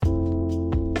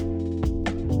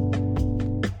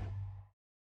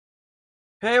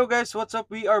Hey guys, what's up?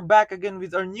 We are back again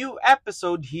with our new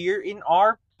episode here in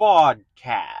our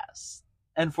podcast.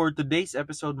 And for today's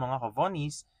episode, mga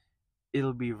kavonis,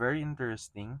 it'll be very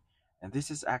interesting. And this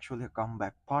is actually a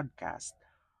comeback podcast.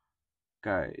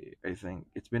 I think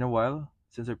it's been a while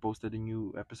since I posted a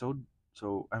new episode.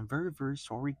 So I'm very, very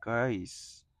sorry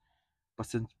guys.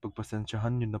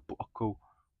 Pagpasensyahan nyo na po ako.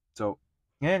 So,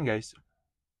 ngayon guys,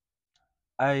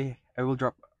 I will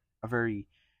drop a very,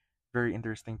 very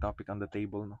interesting topic on the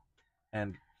table. No?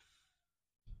 And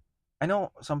I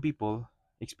know some people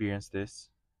experience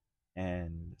this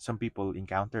and some people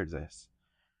encounter this.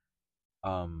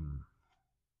 Um,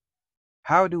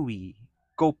 how do we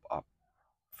cope up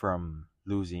from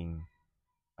losing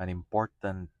an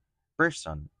important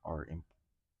person or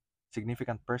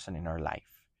significant person in our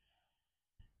life?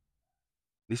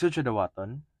 Lisod siya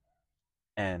dawaton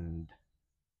and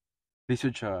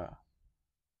lisod siya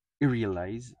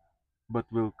i-realize but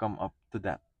we'll come up to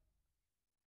that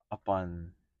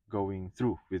upon going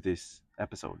through with this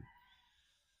episode.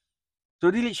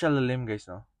 So dili siya lalim guys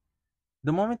no.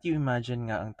 The moment you imagine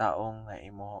nga ang taong nga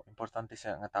imo importante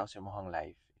sa nga tao sa imong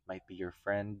life, it might be your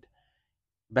friend,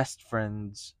 best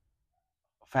friends,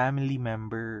 family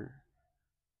member,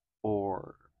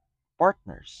 or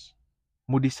partners,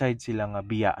 mo decide sila nga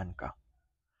biyaan ka.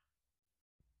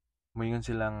 Moingon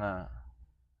sila nga,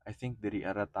 I think diri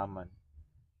ara taman.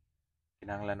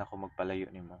 Kinahanglan ako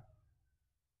magpalayo nimo.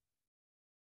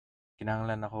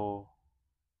 Kinahanglan ako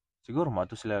siguro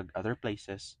moadto sila other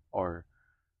places or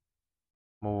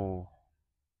mo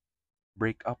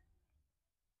break up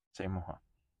sa imuha.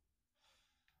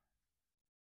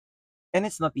 And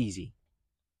it's not easy.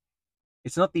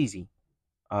 It's not easy.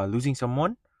 Losing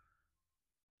someone,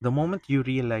 the moment you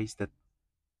realize that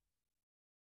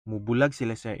mubulag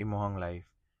sila sa imuhang life,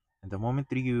 and the moment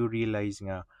you realize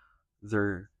nga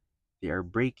they are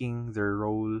breaking their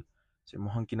role sa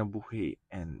imuhang kinabuhi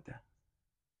and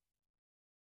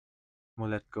mo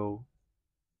let go,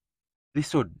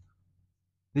 lisod.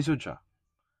 Lisod siya.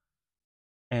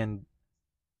 And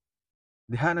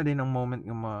diha na din ang moment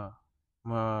nga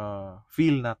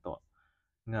feel na to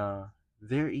nga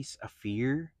there is a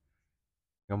fear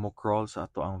nga mo crawl sa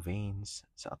ato ang veins,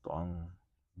 sa ato ang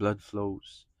blood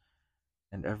flows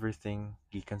and everything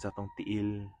gikan sa atong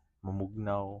tiil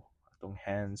mamugnaw, atong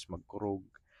hands magkurog,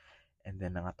 and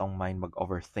then ang atong mind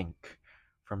mag-overthink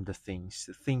from the things,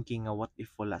 thinking nga what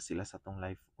if wala sila sa atong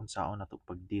life, unsaon nato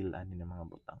pag-deal ani ng mga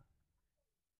butang.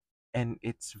 And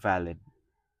it's valid.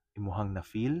 Imuhang na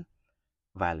feel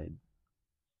valid.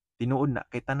 Tinuod na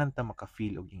kay tanan ta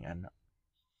maka-feel og ingana.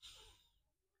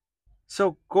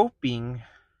 So coping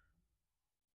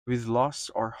with loss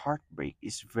or heartbreak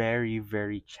is very,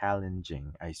 very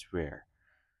challenging, I swear.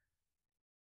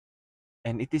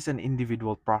 And it is an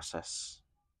individual process.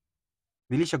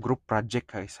 Dili siya group project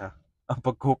kaysa ang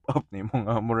pag-cope up ni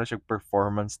mga mura siya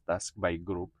performance task by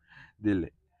group.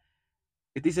 Dili.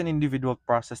 It is an individual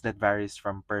process that varies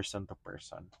from person to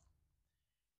person.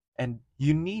 And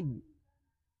you need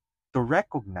to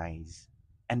recognize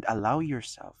and allow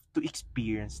yourself to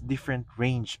experience different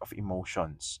range of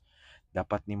emotions.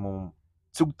 Dapat nimo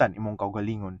sugtan imong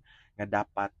kaugalingon nga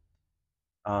dapat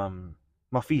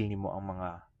ma-feel nimo ang mga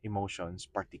emotions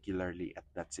particularly at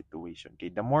that situation.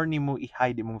 Kay the more nimo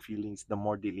i-hide imong feelings, the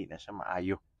more dili na siya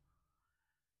maayo.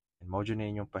 And mo na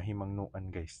inyong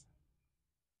pahimangnuan guys.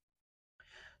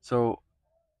 So,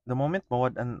 the moment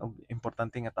mawad ang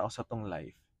importante nga tao sa tong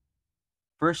life,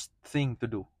 first thing to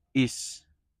do is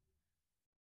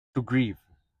to grieve.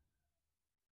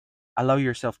 Allow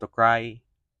yourself to cry.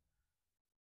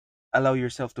 Allow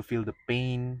yourself to feel the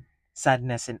pain,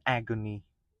 sadness, and agony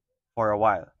for a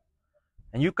while.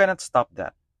 And you cannot stop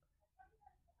that.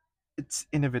 It's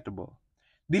inevitable.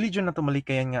 Dili jud na to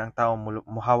malikayan nga ang tao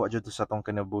muhawa jud sa tong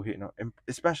kinabuhi no.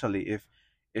 Especially if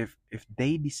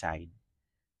they decide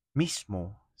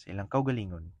mismo sa ilang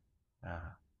kaugalingon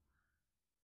na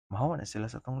mahawa na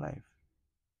sila sa tong life.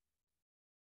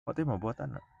 What if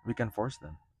mabuhatan na? We can force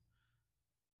them.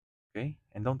 Okay?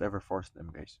 And don't ever force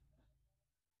them, guys.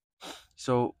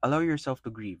 So, allow yourself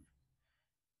to grieve.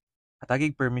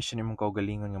 Hatagig permission imong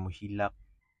kaugalingon nga mohilak,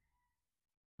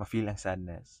 ma-feel ang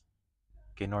sadness.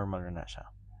 Kay normal na siya.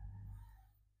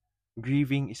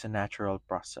 Grieving is a natural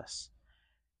process.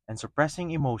 And suppressing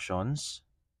emotions,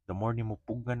 the more nimo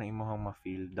pugga na imong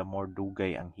ma-feel, the more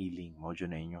dugay ang healing mo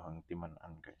dyan na inyong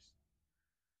timan-an, guys.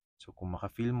 So, kung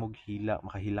maka-feel mo,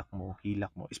 makahilak mo, hilak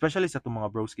mo. Especially sa itong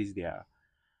mga broskies diya,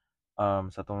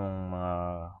 sa itong mga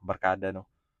barkada, no,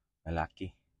 lalaki.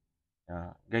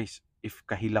 Guys, if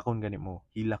kahilakon gani mo,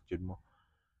 hilak yun mo.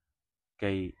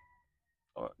 Kay,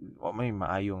 may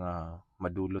maayo nga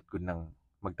madulot ko ng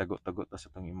magtago-tago ta sa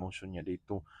tong emotion niya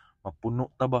dito. Mapuno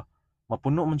ta ba?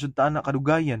 Mapuno man jud ta ana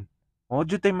kadugayan. Mao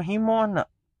jud tay mahimo ana.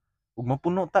 Ug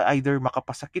mapuno ta either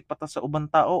makapasakit pa ta sa ubang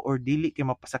tao or dili kay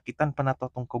mapasakitan pa nato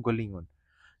tong kaugalingon.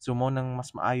 So mo nang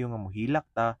mas maayo nga mohilak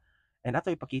ta and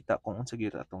ato ipakita kung unsa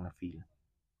gyud atong na-feel.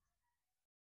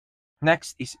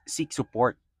 Next is seek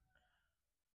support.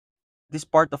 This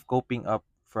part of coping up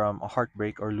from a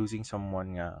heartbreak or losing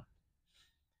someone nga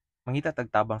mangita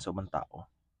tagtabang sa ubang tao.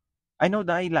 I know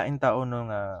na lain tao no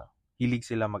nga hilig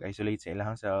sila mag-isolate sa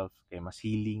ilang self kay mas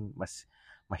healing, mas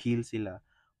ma-heal sila.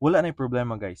 Wala na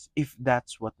problema guys if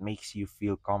that's what makes you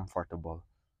feel comfortable.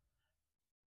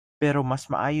 Pero mas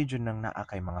maayo jud nang naa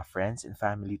kay mga friends and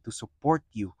family to support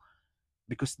you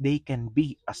because they can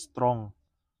be a strong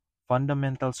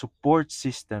fundamental support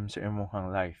system sa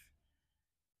imong life.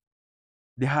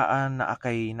 Dihaan naa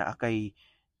kay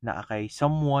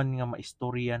someone nga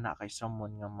maistorya, naa kay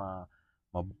someone nga ma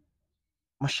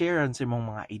ma-sharean sa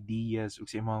imong mga ideas ug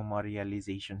sa imong mga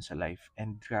realization sa life.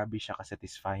 And grabe siya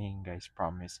ka-satisfying, guys,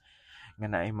 promise. Nga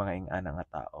naay mga ingana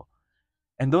nga tao.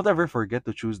 And don't ever forget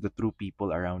to choose the true people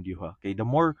around you, ha. Okay, the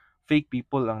more fake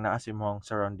people ang naa sa imong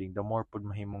surrounding, the more pud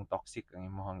mahimong toxic ang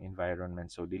imong environment.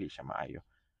 So dili siya maayo.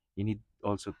 You need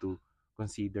also to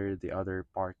consider the other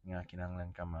part nga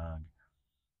kinahanglan ka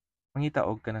mangita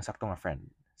og kanang sakto nga friend,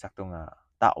 sakto nga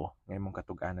tao nga imong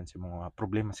katug-anan sa mga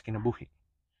problema sa kinabuhi.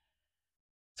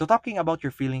 So talking about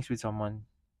your feelings with someone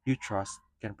you trust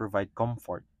can provide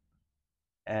comfort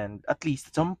and at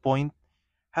least at some point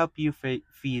help you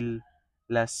feel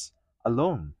less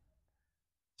alone.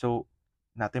 So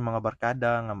natin mga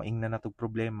barkada nga maingnan natog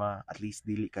problema, at least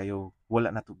dili kayo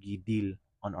wala nato gi-deal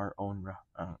on our own ra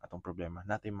ang atong problema.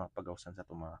 Natin mapagawsan sa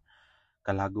atong mga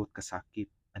kalagot, kasakit,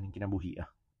 aning kinabuhi.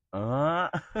 Ah,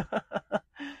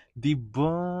 di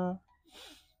ba?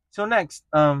 So next,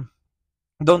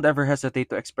 don't ever hesitate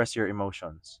to express your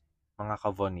emotions, mga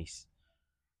kavonis.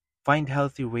 Find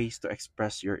healthy ways to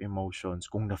express your emotions.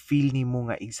 Kung na-feel ni mo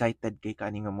nga excited kay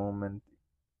kani nga moment,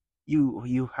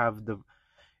 you have the,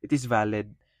 it is valid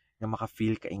nga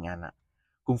maka-feel ka ingana.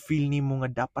 Kung feel ni mo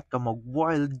nga dapat ka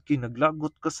mag-wild kay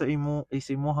naglagot ka sa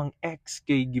sa imong ex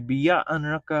kay gibiyaan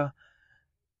ra ka,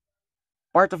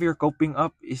 part of your coping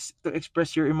up is to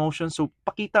express your emotions. So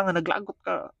pakita nga naglagot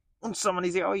ka. Unsa man ni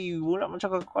siya, ay wala man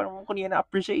siya kung niya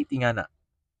na-appreciate nga na.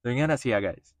 So nga na siya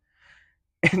guys.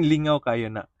 And lingaw kayo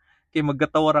na. Kay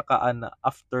magkatawa ra ka ana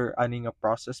after ani nga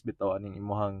process bitaw aning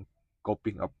imong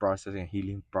coping up process, yung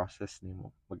healing process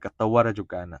nimo. Magkatawa ra jud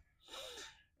ka na.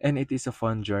 And it is a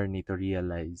fun journey to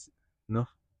realize, no?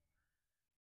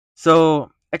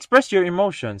 So, express your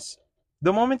emotions.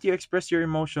 The moment you express your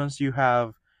emotions, it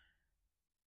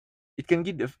can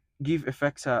give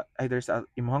effects sa either sa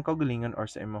imong kaugalingon or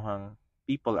sa imong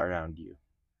people around you.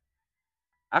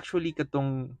 Actually,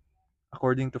 katong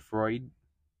according to Freud,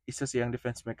 isa siyang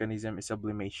defense mechanism is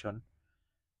sublimation,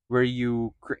 where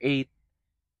you create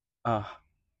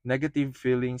negative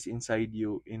feelings inside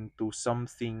you into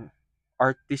something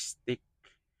artistic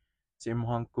sa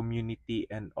imong community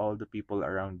and all the people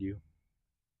around you.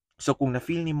 So kung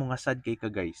na-feel nimo nga sad kay ka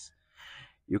guys,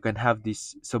 you can have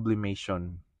this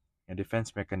sublimation, a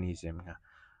defense mechanism nga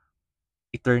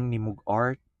i-turn nimog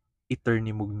art, i-turn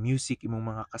nimog music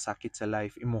imong mga kasakit sa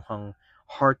life, imong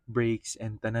heartbreaks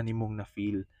and tanan nimong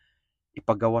na-feel,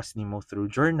 ipagawas nimo through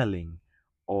journaling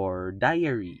or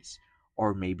diaries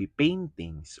or maybe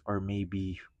paintings or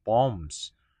maybe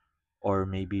poems or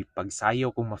maybe pagsayaw.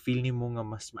 Kung ma-feel nimo nga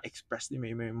mas ma-express nimo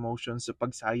imong emotions sa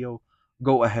pagsayaw,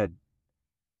 go ahead.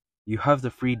 You have the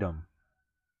freedom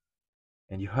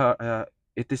and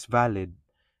it is valid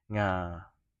nga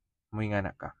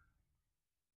moingana ka.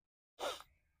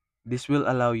 This will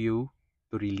allow you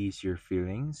to release your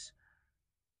feelings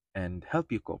and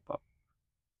help you cope up.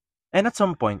 And at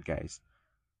some point, guys,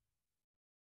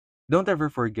 don't ever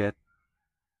forget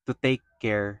to take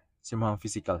care sa mga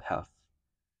physical health.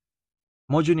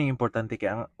 Mojo ning importante kay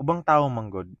ang ubang tao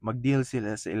manggod, mag-deal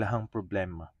sila sa ilahang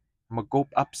problema.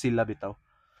 Mag-cope up sila bitaw.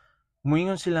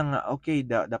 Muingon sila nga, okay,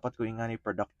 dapat ko ingani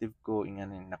productive ko,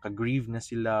 ingani naka-grieve na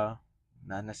sila,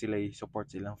 na sila support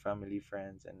silang family,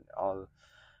 friends, and all.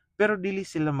 Pero dili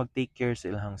sila mag-take care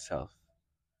sa ilahang self.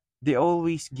 They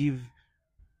always give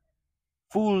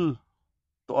full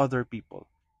to other people.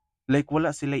 Like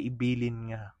wala sila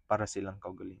ibilin nga para silang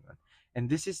kaugalingon. And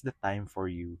this is the time for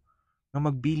you nga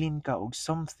magbilin ka og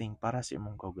something para sa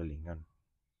imong kaugalingon.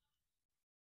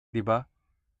 'Di ba?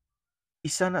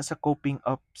 Isa na sa coping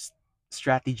up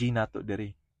strategy nato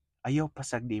diri. Ayaw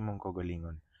pasag di imong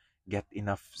kaugalingon. Get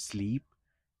enough sleep,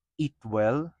 eat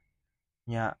well,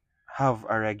 nya have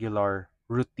a regular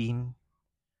routine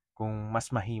kung mas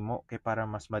mahimo kay para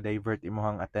mas ma-divert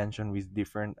imuhang attention with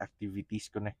different activities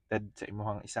connected sa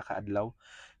imuhang isa ka adlaw,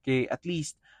 kay at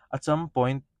least at some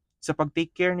point sa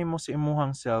pag-take care nimo sa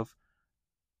imuhang self,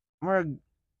 murag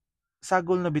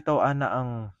sagol na bitaw ana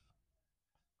ang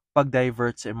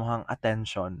pag-divert sa imuhang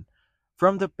attention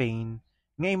from the pain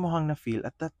nga imuhang na-feel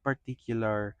at that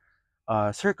particular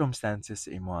circumstances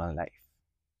sa imuhang life.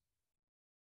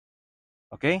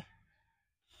 Okay?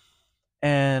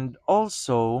 And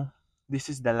also, this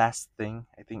is the last thing.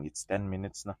 I think it's 10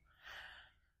 minutes na.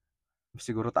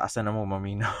 Siguro taasan na mo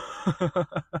maminaw.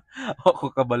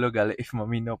 Ako kabalo gali if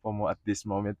maminaw pa mo at this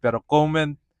moment. Pero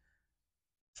comment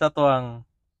sa to ang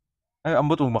ay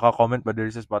ambot mo maka-comment ba diri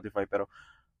sa Spotify, pero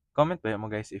comment ba mo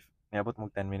guys if niabot mo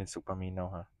 10 minutes ug paminaw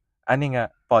ha. Ani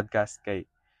nga podcast kay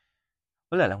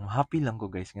wala lang, happy lang ko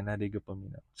guys nga naday ko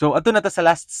paminaw. So ato na ta sa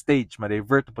last stage,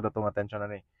 ma-divert po na tong attention na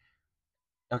ni.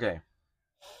 Okay.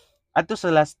 Ato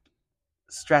sa last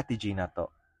strategy na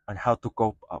to on how to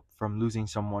cope up from losing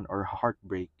someone or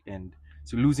heartbreak and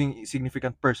so losing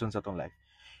significant persons atong life.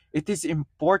 It is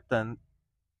important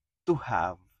to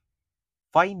have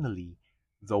finally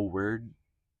the word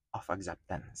of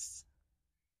acceptance.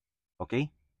 Okay?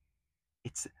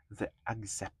 It's the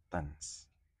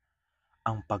acceptance.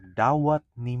 Ang pagdawat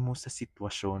nimo sa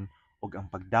sitwasyon o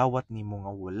ang pagdawat nimo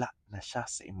nga wala na siya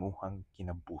sa imuhang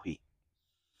kinabuhi.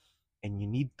 And you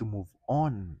need to move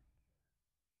on.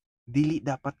 Dili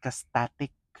dapat ka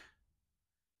static.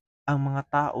 Ang mga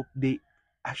tao,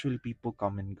 actually people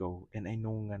come and go. And I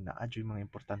know nga na adyo mga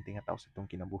importante nga tao sa itong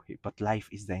kinabuhi. But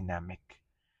life is dynamic.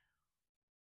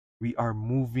 We are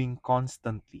moving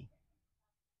constantly.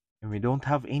 And we don't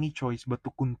have any choice but to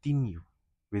continue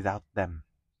without them.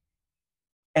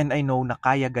 And I know na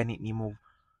kaya gani nimo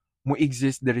mo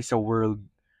exist there is a world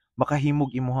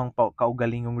makahimog imuhang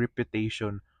kaugalingong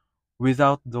reputation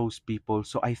without those people.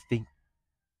 So I think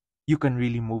you can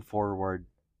really move forward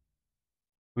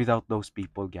without those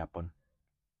people, gyapon.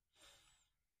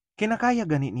 Kinakaya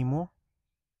gani nimo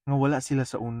nga wala sila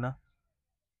sa una.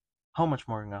 How much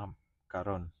more nga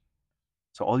karon?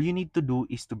 So all you need to do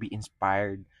is to be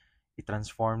inspired.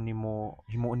 I-transform nimo,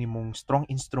 himuon nimong strong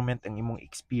instrument ang imong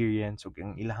experience ug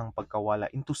ang ilahang pagkawala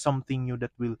into something new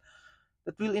that will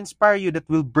inspire you, that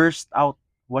will burst out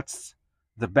what's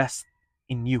the best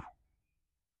in you.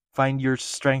 Find your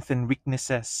strength and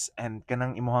weaknesses, and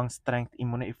kanang imuhang strength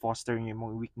imo na i-foster yung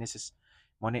imong weaknesses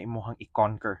mo na imuhang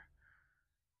i-conquer.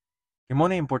 Imo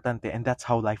na importante, and that's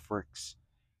how life works.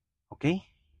 Okay?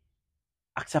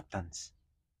 Acceptance.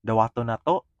 Dawato na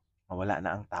to, mawala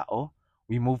na ang tao.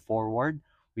 We move forward,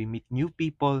 we meet new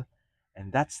people,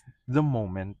 and that's the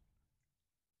moment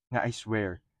nga I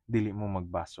swear, dili mo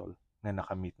magbasol nga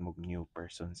nakamit mo new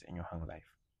persons in your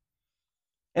life.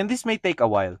 And this may take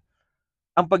a while.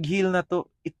 Ang pag-heal na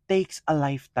to, it takes a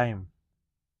lifetime.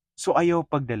 So ayaw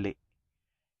pagdali.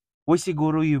 Why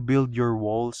siguro you build your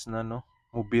walls na no?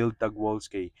 Mo build tag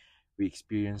walls kay we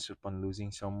experience upon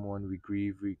losing someone, we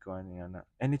grieve, we na.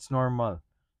 And it's normal.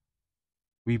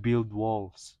 We build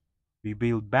walls. We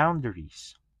build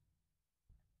boundaries.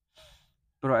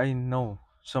 Pero I know,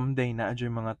 someday na adyo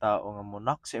mga tao nga mo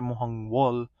knock sa imuhang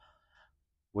wall,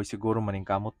 why siguro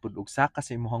maningkamot pud og saka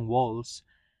sa imuhang walls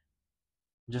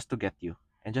just to get you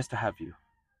and just to have you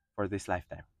for this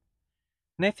lifetime.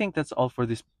 And I think that's all for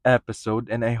this episode,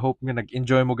 and I hope nga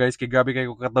nag-enjoy mo guys kay grabe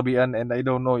kayo katabian, and I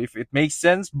don't know if it makes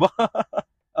sense ba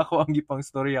ako ang gipang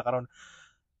storya karon.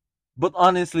 But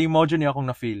honestly, mo dyan niya akong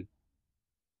na-feel.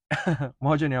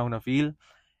 Mo dyan niya akong na-feel,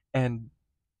 and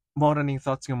mo running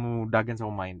thoughts nga mo dagan sa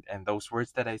mind, and those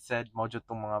words that I said mo dyan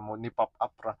tong mga mo ni pop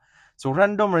up ra. So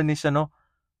random ra ni siya no.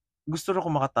 Gusto ra ko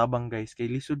makatabang guys kay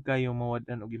lisod kayo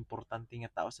mawadan og importante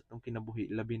nga tao sa tong kinabuhi,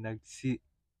 labi nag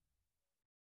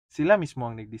sila mismo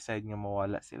ang nag-decide nga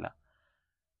mawala sila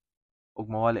ug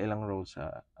mawala ilang role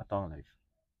sa atong life.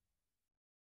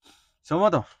 So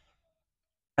mo to,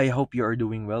 I hope you are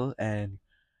doing well, and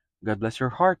God bless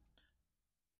your heart,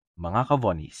 mga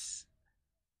kavonis.